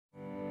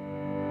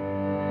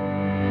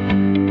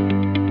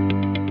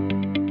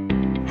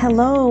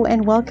Hello,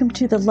 and welcome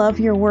to the Love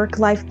Your Work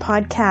Life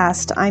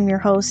podcast. I'm your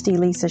host,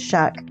 Elisa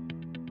Shuck.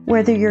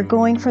 Whether you're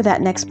going for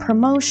that next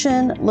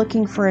promotion,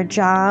 looking for a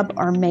job,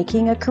 or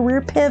making a career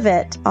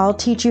pivot, I'll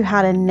teach you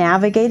how to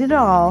navigate it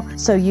all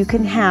so you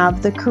can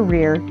have the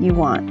career you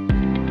want.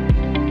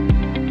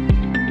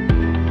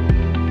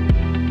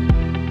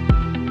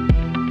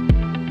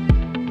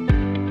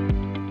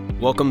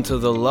 Welcome to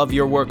the Love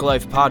Your Work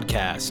Life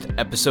podcast,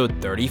 episode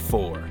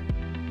 34.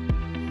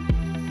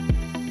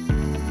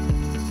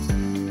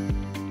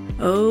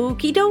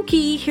 Okie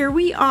dokie, here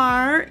we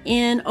are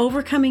in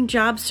Overcoming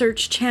Job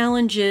Search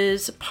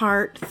Challenges,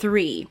 Part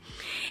 3.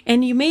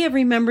 And you may have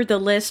remembered the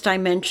list I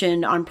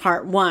mentioned on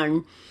Part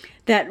 1,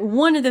 that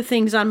one of the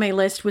things on my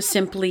list was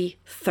simply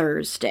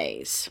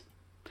Thursdays.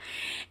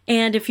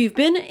 And if you've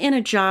been in a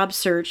job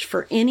search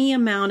for any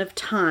amount of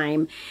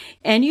time,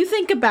 and you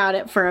think about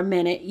it for a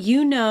minute,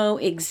 you know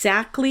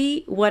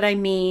exactly what I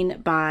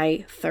mean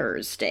by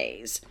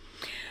Thursdays.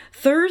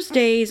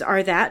 Thursdays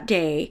are that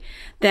day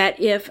that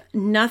if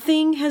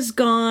nothing has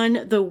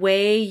gone the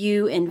way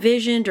you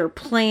envisioned or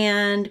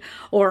planned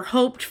or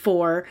hoped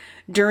for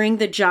during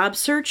the job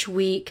search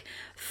week,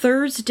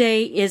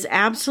 Thursday is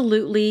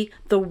absolutely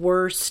the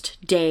worst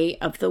day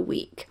of the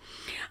week.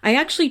 I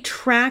actually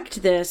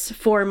tracked this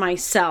for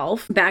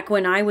myself back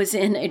when I was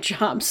in a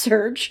job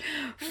search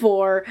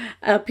for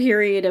a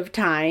period of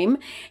time.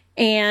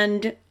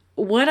 And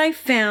what I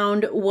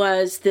found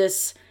was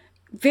this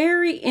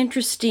very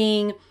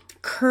interesting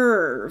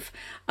curve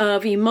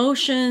of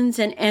emotions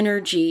and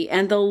energy,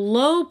 and the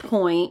low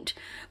point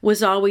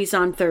was always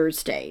on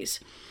Thursdays.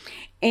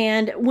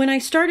 And when I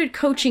started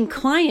coaching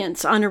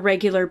clients on a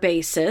regular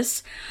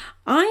basis,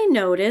 I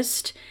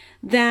noticed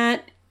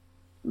that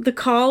the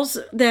calls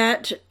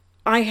that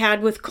I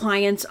had with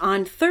clients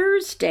on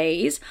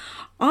Thursdays,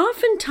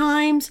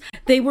 oftentimes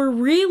they were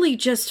really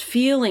just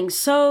feeling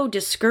so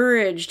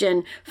discouraged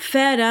and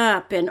fed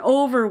up and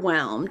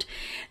overwhelmed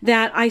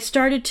that I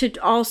started to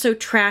also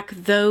track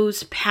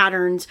those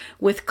patterns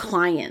with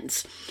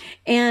clients.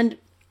 And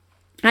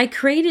I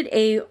created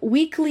a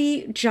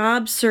weekly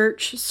job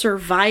search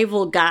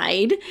survival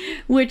guide,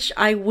 which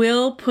I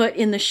will put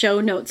in the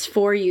show notes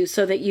for you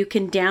so that you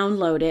can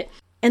download it.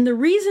 And the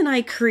reason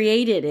I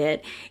created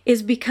it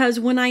is because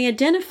when I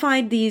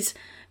identified these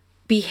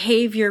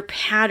behavior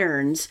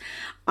patterns,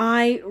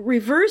 I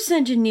reverse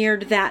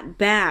engineered that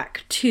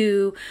back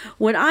to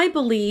what I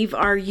believe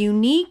are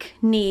unique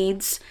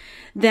needs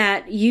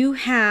that you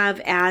have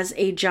as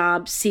a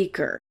job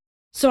seeker.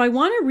 So I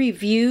want to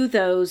review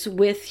those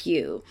with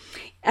you.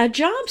 A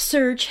job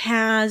search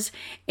has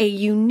a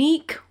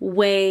unique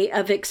way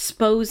of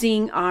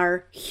exposing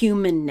our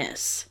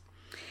humanness.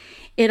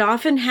 It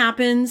often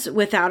happens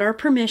without our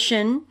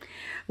permission.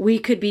 We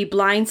could be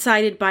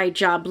blindsided by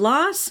job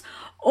loss,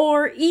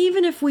 or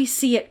even if we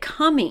see it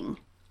coming.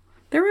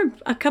 There were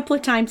a couple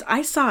of times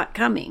I saw it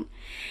coming,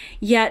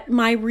 yet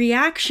my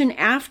reaction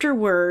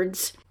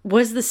afterwards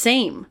was the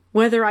same,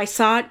 whether I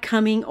saw it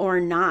coming or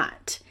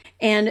not.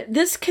 And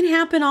this can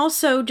happen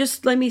also,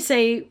 just let me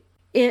say,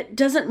 it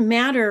doesn't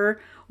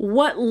matter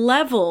what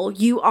level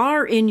you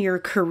are in your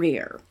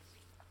career.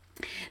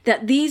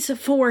 That these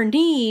 4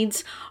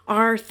 needs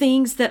are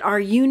things that are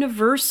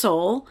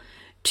universal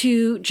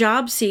to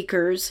job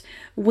seekers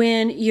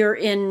when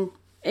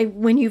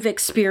you've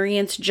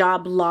experienced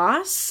job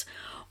loss,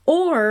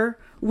 or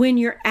when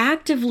you're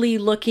actively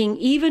looking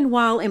even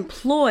while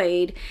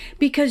employed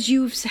because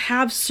you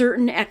have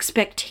certain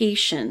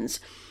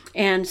expectations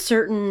and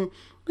certain,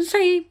 let's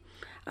say,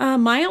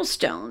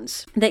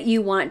 milestones that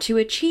you want to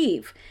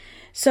achieve.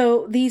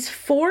 So these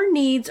 4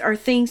 needs are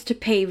things to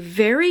pay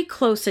very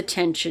close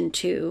attention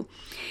to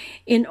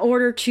in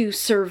order to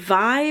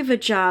survive a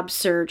job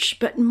search,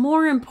 but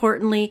more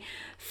importantly,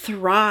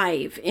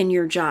 thrive in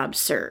your job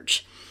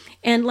search.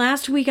 And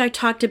last week I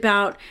talked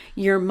about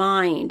your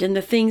mind and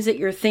the things that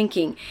you're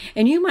thinking.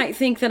 And you might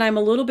think that I'm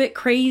a little bit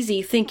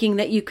crazy thinking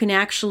that you can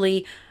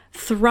actually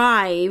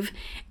thrive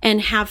and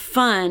have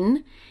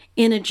fun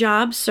in a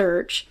job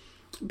search,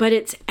 but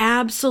it's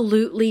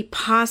absolutely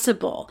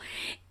possible.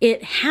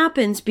 It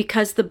happens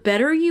because the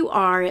better you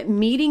are at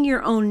meeting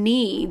your own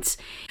needs,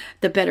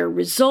 the better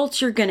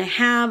results you're going to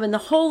have, and the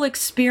whole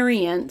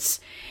experience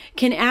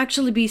can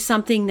actually be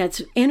something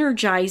that's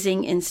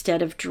energizing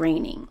instead of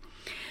draining.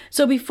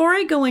 So before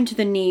I go into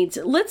the needs,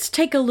 let's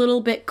take a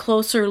little bit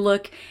closer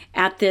look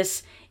at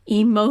this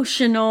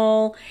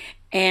emotional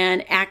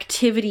and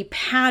activity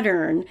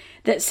pattern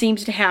that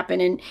seems to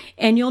happen.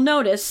 And you'll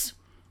notice,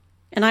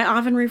 and I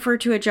often refer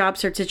to a job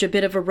search as a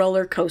bit of a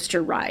roller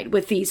coaster ride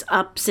with these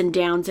ups and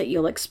downs that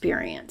you'll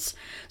experience.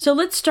 So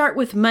let's start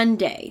with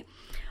Monday.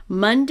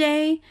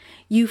 Monday,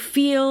 you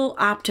feel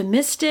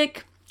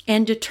optimistic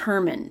and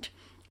determined.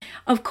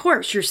 Of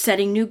course, you're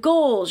setting new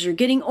goals, you're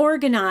getting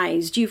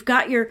organized, you've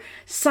got your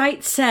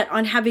sights set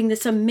on having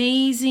this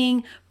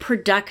amazing,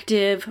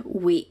 productive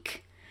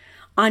week.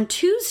 On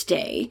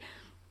Tuesday,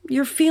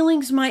 your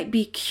feelings might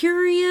be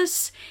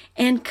curious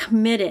and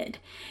committed.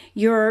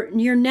 You're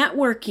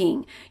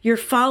networking. You're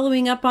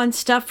following up on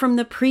stuff from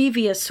the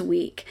previous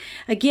week.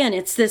 Again,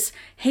 it's this,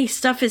 hey,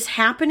 stuff is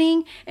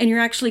happening and you're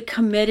actually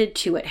committed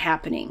to it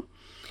happening.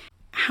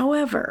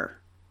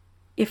 However,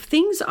 if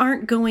things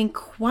aren't going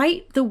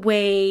quite the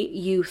way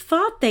you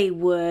thought they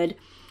would,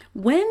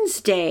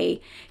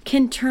 Wednesday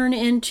can turn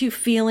into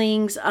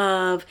feelings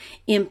of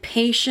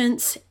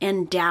impatience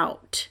and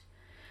doubt.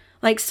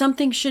 Like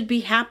something should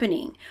be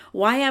happening.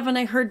 Why haven't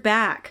I heard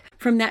back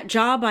from that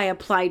job I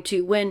applied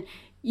to when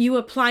you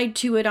applied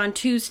to it on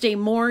Tuesday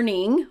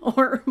morning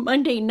or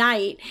Monday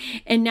night,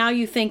 and now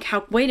you think,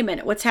 wait a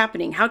minute, what's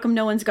happening? How come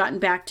no one's gotten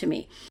back to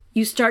me?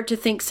 You start to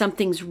think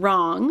something's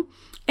wrong,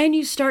 and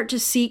you start to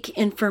seek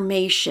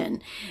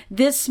information.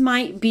 This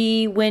might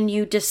be when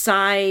you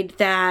decide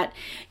that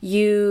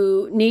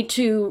you need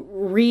to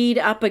read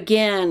up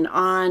again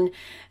on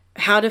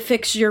how to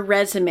fix your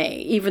resume,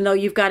 even though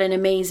you've got an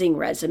amazing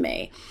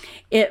resume.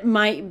 It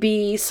might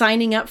be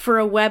signing up for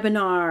a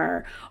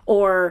webinar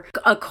or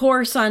a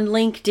course on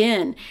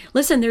LinkedIn.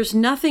 Listen, there's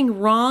nothing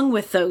wrong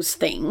with those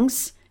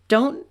things.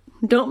 Don't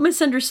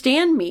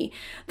misunderstand me.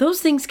 Those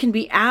things can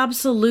be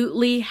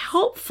absolutely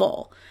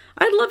helpful.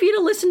 I'd love you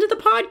to listen to the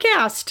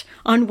podcast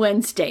on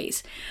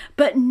Wednesdays.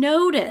 But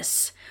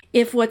notice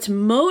if what's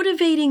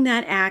motivating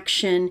that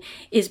action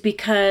is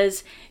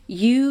because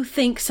you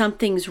think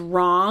something's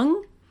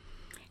wrong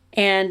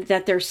and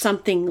that there's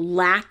something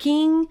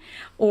lacking,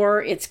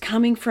 or it's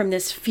coming from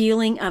this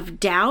feeling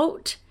of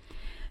doubt,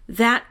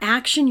 that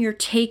action you're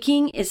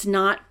taking is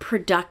not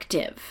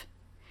productive.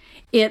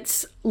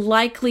 It's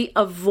likely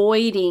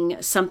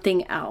avoiding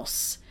something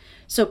else.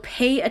 So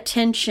pay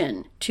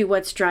attention to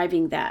what's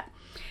driving that.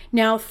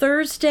 Now,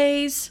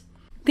 Thursdays,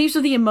 these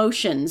are the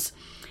emotions: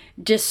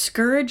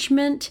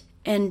 discouragement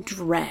and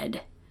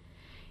dread.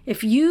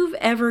 If you've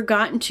ever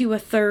gotten to a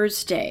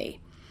Thursday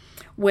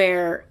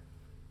where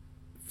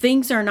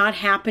things are not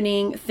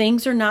happening,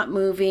 things are not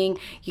moving,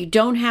 you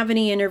don't have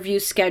any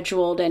interviews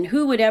scheduled, and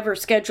who would ever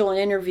schedule an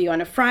interview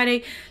on a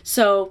Friday?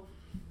 So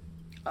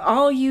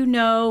all you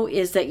know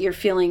is that you're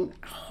feeling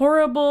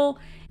horrible.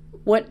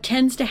 What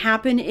tends to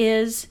happen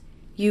is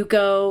you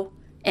go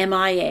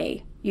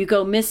MIA, you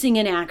go missing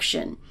in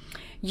action.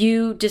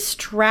 You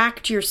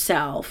distract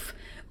yourself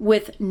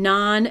with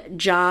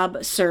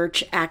non-job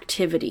search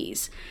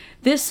activities.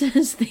 This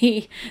is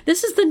the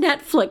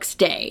Netflix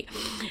day.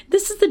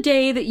 This is the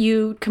day that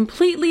you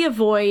completely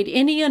avoid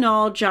any and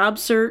all job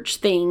search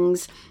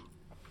things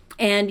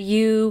and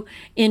you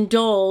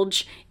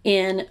indulge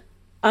in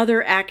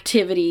other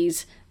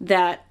activities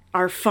that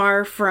are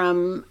far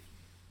from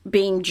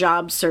being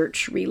job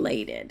search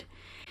related.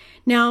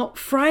 Now,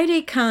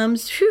 Friday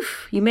comes,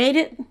 you made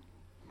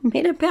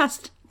it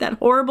past that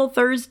horrible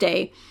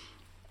Thursday.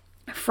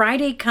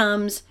 Friday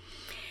comes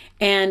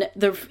and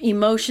the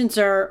emotions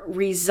are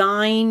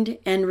resigned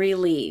and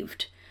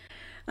relieved.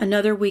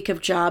 Another week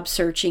of job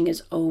searching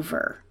is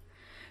over.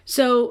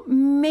 So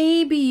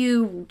maybe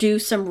you do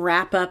some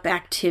wrap-up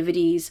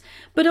activities,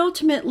 but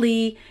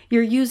ultimately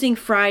you're using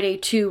Friday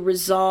to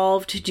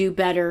resolve to do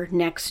better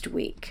next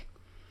week.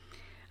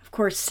 Of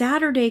course,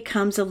 Saturday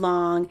comes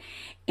along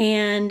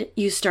and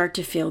you start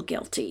to feel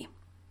guilty.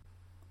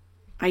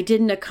 I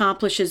didn't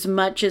accomplish as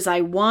much as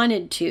I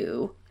wanted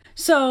to.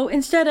 So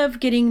instead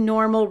of getting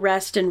normal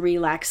rest and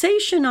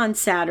relaxation on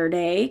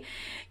Saturday,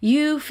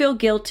 you feel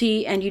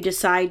guilty and you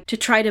decide to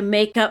try to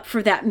make up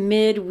for that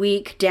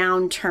midweek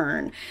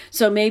downturn.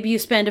 So maybe you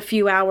spend a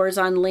few hours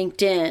on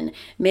LinkedIn.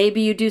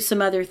 Maybe you do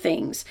some other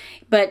things.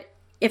 But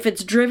if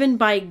it's driven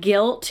by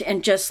guilt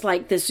and just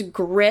like this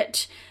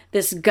grit,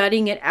 this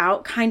gutting it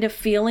out kind of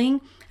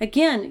feeling,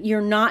 again, you're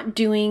not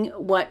doing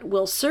what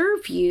will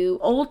serve you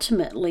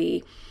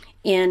ultimately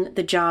in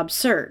the job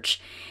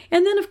search.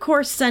 And then, of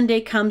course,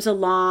 Sunday comes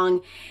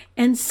along,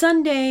 and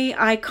Sunday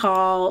I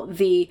call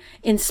the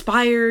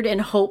inspired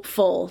and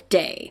hopeful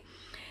day.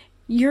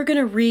 You're going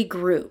to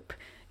regroup.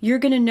 You're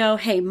going to know,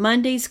 hey,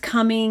 Monday's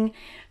coming.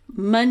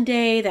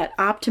 Monday, that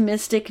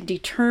optimistic,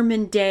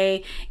 determined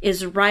day,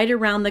 is right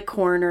around the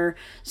corner.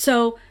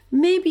 So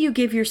maybe you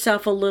give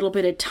yourself a little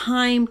bit of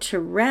time to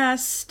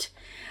rest,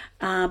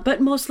 but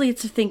mostly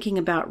it's thinking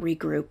about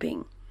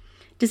regrouping.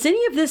 Does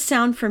any of this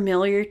sound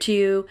familiar to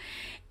you?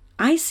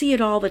 I see it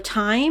all the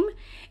time,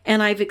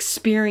 and I've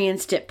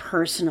experienced it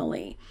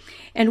personally.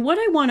 And what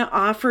I want to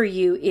offer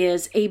you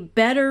is a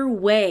better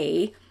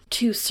way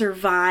to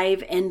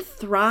survive and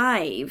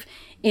thrive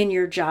in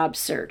your job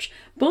search,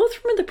 both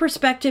from the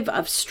perspective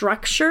of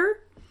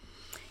structure,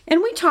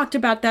 and we talked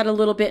about that a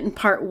little bit in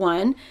part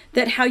 1,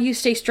 that how you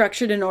stay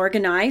structured and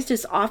organized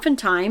is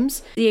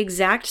oftentimes the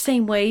exact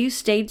same way you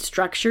stayed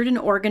structured and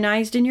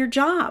organized in your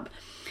job.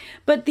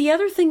 But the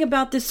other thing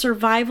about this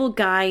survival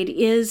guide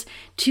is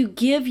to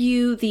give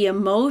you the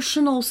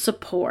emotional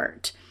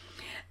support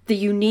the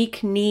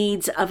unique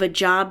needs of a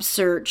job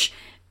search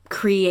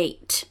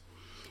create.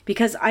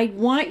 Because I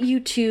want you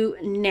to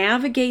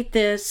navigate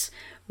this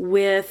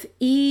with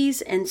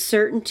ease and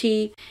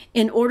certainty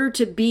in order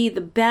to be the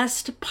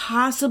best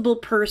possible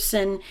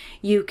person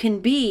you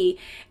can be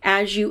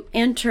as you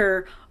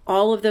enter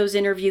all of those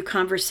interview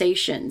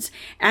conversations,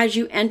 as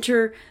you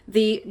enter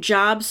the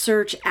job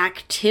search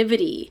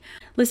activity.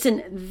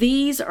 Listen,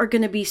 these are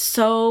going to be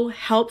so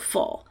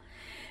helpful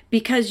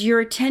because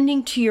you're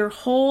attending to your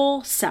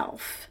whole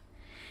self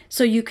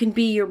so you can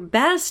be your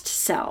best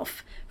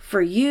self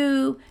for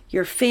you,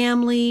 your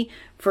family,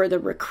 for the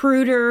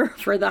recruiter,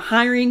 for the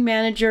hiring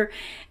manager,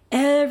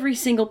 every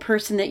single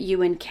person that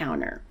you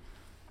encounter.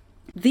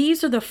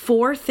 These are the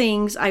 4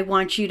 things I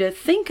want you to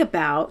think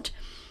about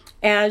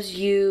as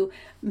you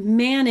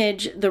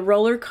manage the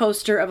roller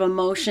coaster of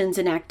emotions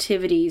and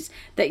activities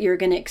that you're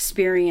going to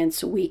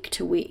experience week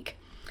to week.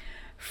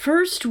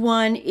 First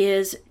one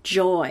is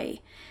joy.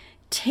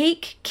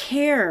 Take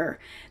care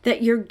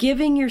that you're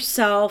giving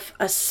yourself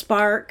a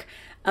spark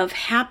of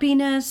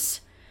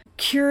happiness,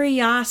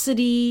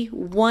 curiosity,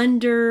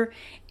 wonder,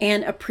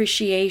 and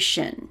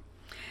appreciation.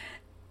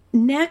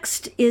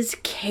 Next is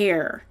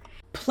care.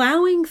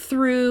 Plowing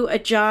through a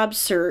job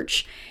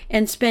search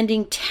and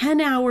spending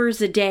 10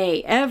 hours a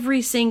day,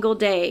 every single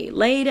day,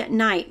 late at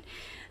night,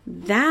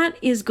 that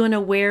is going to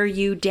wear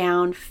you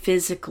down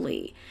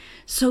physically.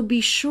 So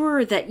be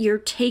sure that you're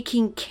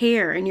taking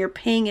care and you're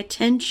paying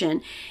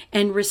attention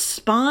and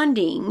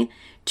responding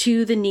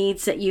to the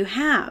needs that you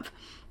have.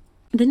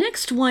 The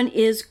next one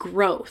is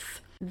growth.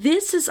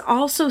 This is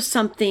also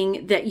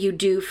something that you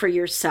do for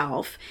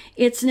yourself.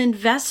 It's an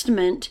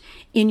investment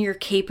in your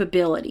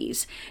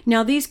capabilities.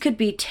 Now, these could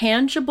be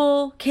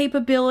tangible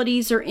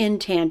capabilities or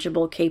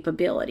intangible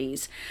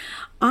capabilities.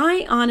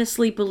 I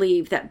honestly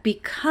believe that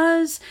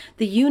because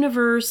the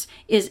universe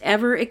is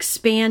ever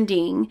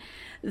expanding,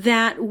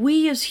 that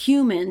we as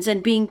humans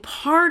and being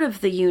part of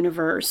the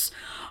universe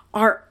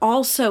are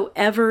also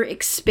ever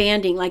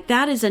expanding. Like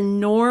that is a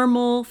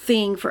normal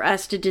thing for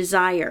us to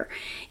desire.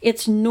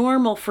 It's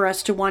normal for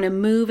us to want to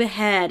move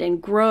ahead and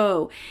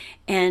grow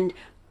and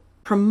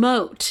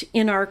promote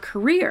in our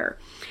career.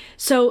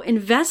 So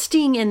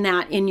investing in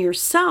that in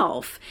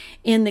yourself,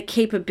 in the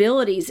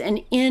capabilities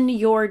and in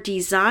your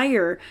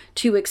desire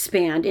to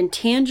expand in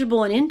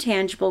tangible and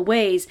intangible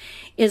ways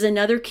is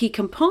another key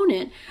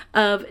component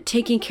of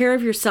taking care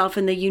of yourself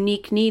and the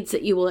unique needs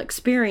that you will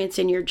experience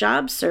in your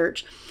job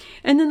search.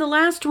 And then the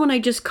last one I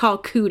just call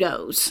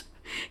kudos,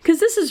 because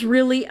this is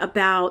really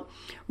about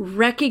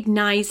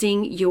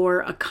recognizing your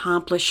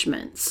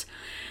accomplishments.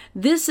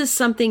 This is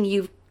something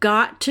you've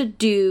got to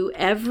do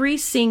every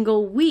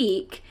single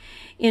week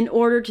in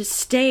order to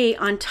stay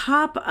on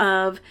top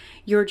of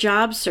your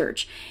job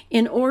search,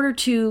 in order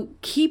to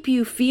keep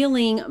you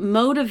feeling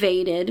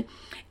motivated.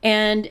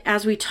 And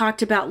as we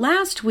talked about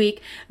last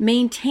week,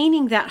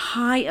 maintaining that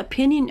high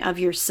opinion of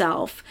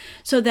yourself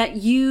so that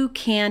you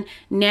can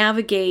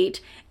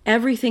navigate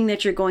everything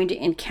that you're going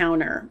to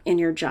encounter in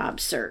your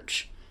job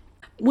search.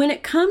 When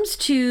it comes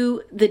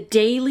to the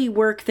daily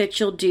work that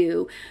you'll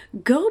do,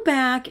 go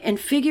back and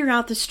figure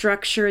out the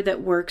structure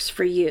that works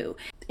for you.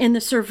 In the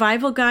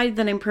survival guide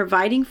that I'm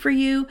providing for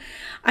you,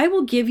 I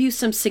will give you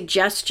some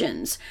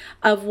suggestions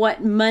of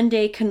what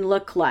Monday can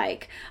look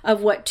like,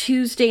 of what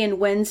Tuesday and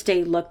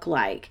Wednesday look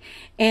like,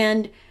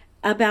 and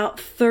about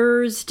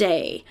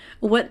Thursday,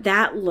 what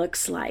that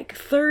looks like.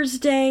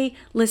 Thursday,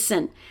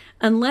 listen,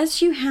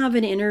 unless you have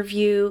an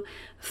interview,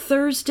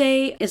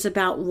 Thursday is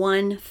about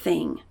one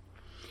thing,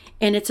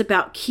 and it's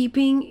about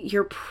keeping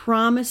your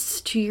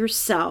promise to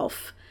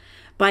yourself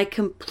by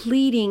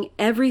completing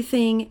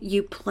everything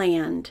you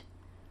planned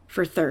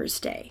for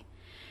Thursday.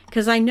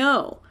 Because I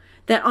know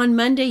that on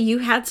Monday you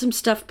had some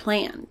stuff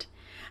planned.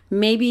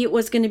 Maybe it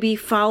was going to be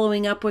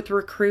following up with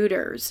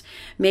recruiters.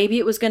 Maybe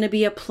it was going to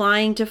be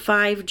applying to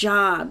 5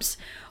 jobs.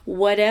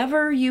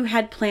 Whatever you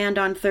had planned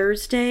on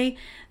Thursday,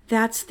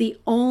 that's the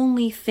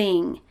only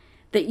thing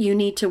that you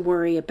need to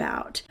worry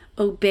about.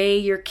 Obey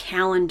your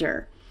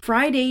calendar.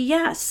 Friday,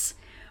 yes.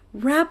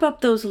 Wrap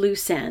up those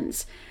loose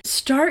ends.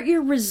 Start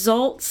your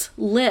results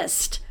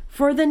list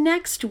for the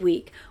next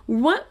week.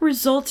 What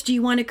results do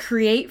you want to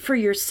create for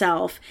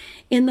yourself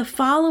in the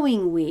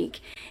following week?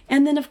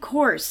 And then, of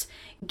course,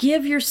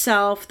 give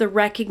yourself the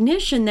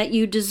recognition that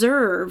you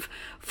deserve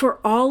for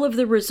all of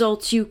the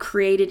results you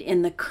created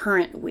in the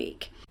current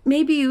week.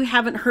 Maybe you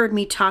haven't heard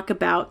me talk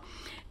about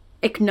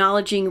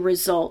acknowledging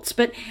results,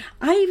 but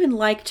I even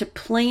like to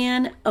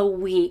plan a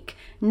week,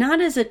 not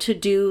as a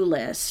to-do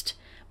list,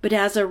 but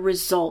as a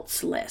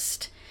results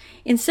list.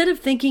 Instead of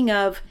thinking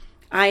of,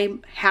 I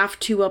have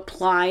to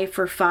apply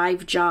for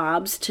 5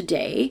 jobs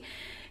today,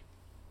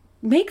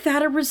 make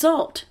that a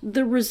result.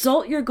 The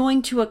result you're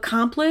going to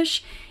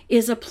accomplish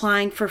is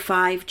applying for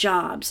 5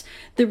 jobs.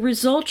 The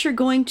result you're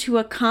going to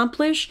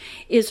accomplish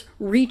is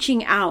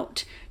reaching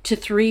out to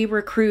 3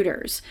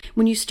 recruiters.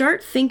 When you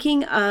start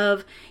thinking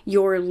of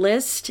your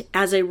list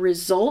as a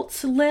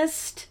results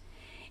list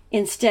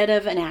instead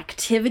of an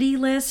activity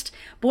list,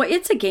 boy,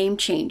 it's a game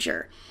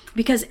changer.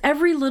 Because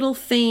every little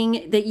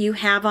thing that you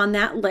have on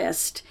that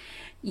list,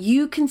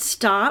 you can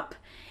stop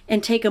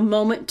and take a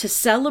moment to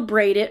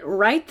celebrate it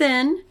right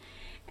then,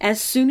 as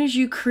soon as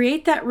you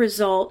create that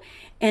result.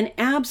 And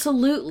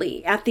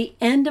absolutely, at the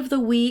end of the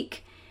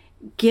week,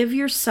 give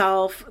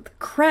yourself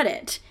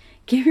credit.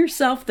 Give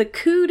yourself the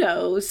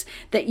kudos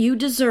that you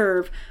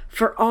deserve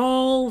for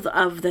all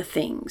of the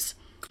things.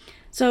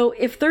 So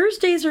if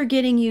Thursdays are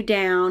getting you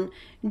down,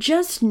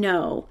 just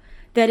know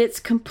that it's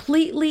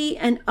completely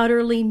and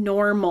utterly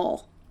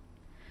normal.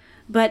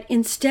 But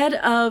instead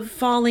of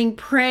falling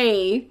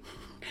prey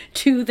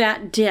to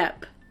that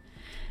dip,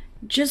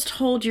 just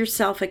hold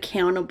yourself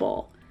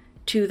accountable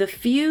to the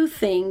few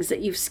things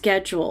that you've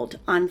scheduled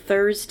on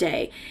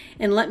Thursday.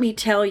 And let me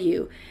tell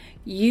you,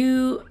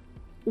 you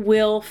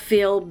will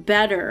feel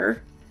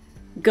better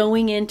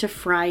going into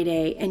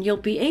Friday, and you'll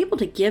be able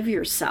to give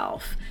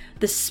yourself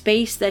the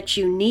space that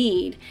you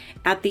need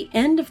at the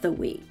end of the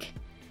week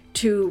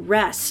to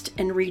rest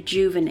and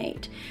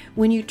rejuvenate.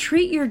 When you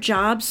treat your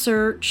job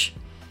search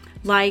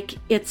like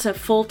it's a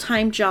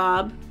full-time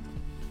job,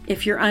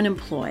 if you're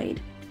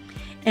unemployed,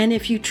 and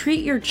if you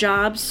treat your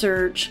job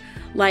search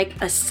like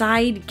a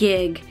side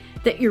gig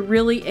that you're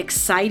really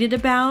excited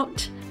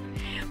about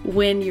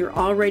when you're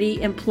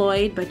already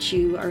employed, but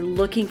you are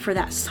looking for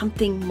that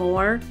something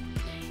more,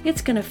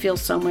 it's going to feel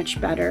so much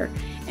better.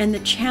 And the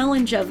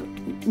challenge of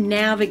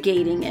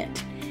navigating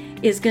it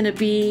is going to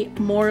be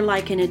more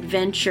like an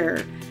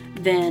adventure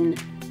than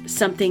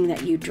something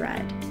that you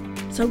dread.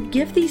 So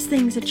give these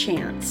things a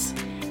chance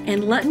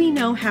and let me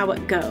know how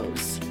it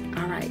goes.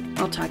 All right,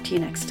 I'll talk to you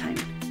next time.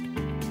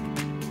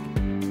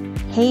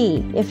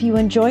 Hey, if you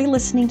enjoy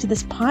listening to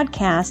this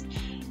podcast,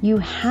 you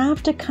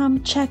have to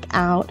come check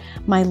out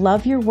my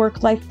Love Your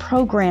Work Life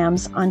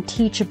programs on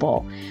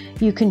Teachable.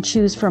 You can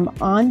choose from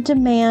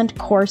on-demand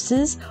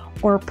courses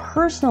or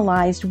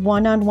personalized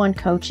one-on-one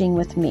coaching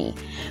with me.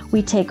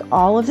 We take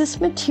all of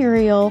this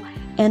material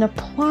and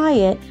apply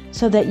it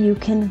so that you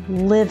can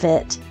live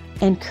it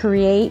and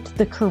create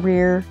the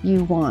career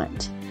you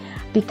want.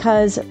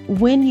 Because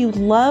when you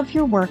love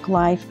your work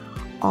life,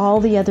 all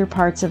the other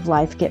parts of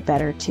life get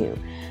better too.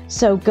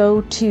 So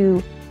go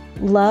to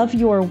Love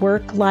Your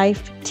Work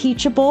Life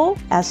Teachable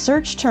as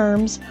search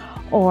terms,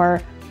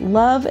 or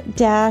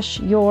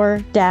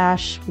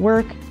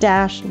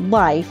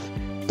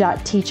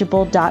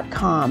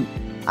love-your-work-life.teachable.com.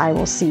 I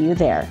will see you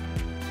there.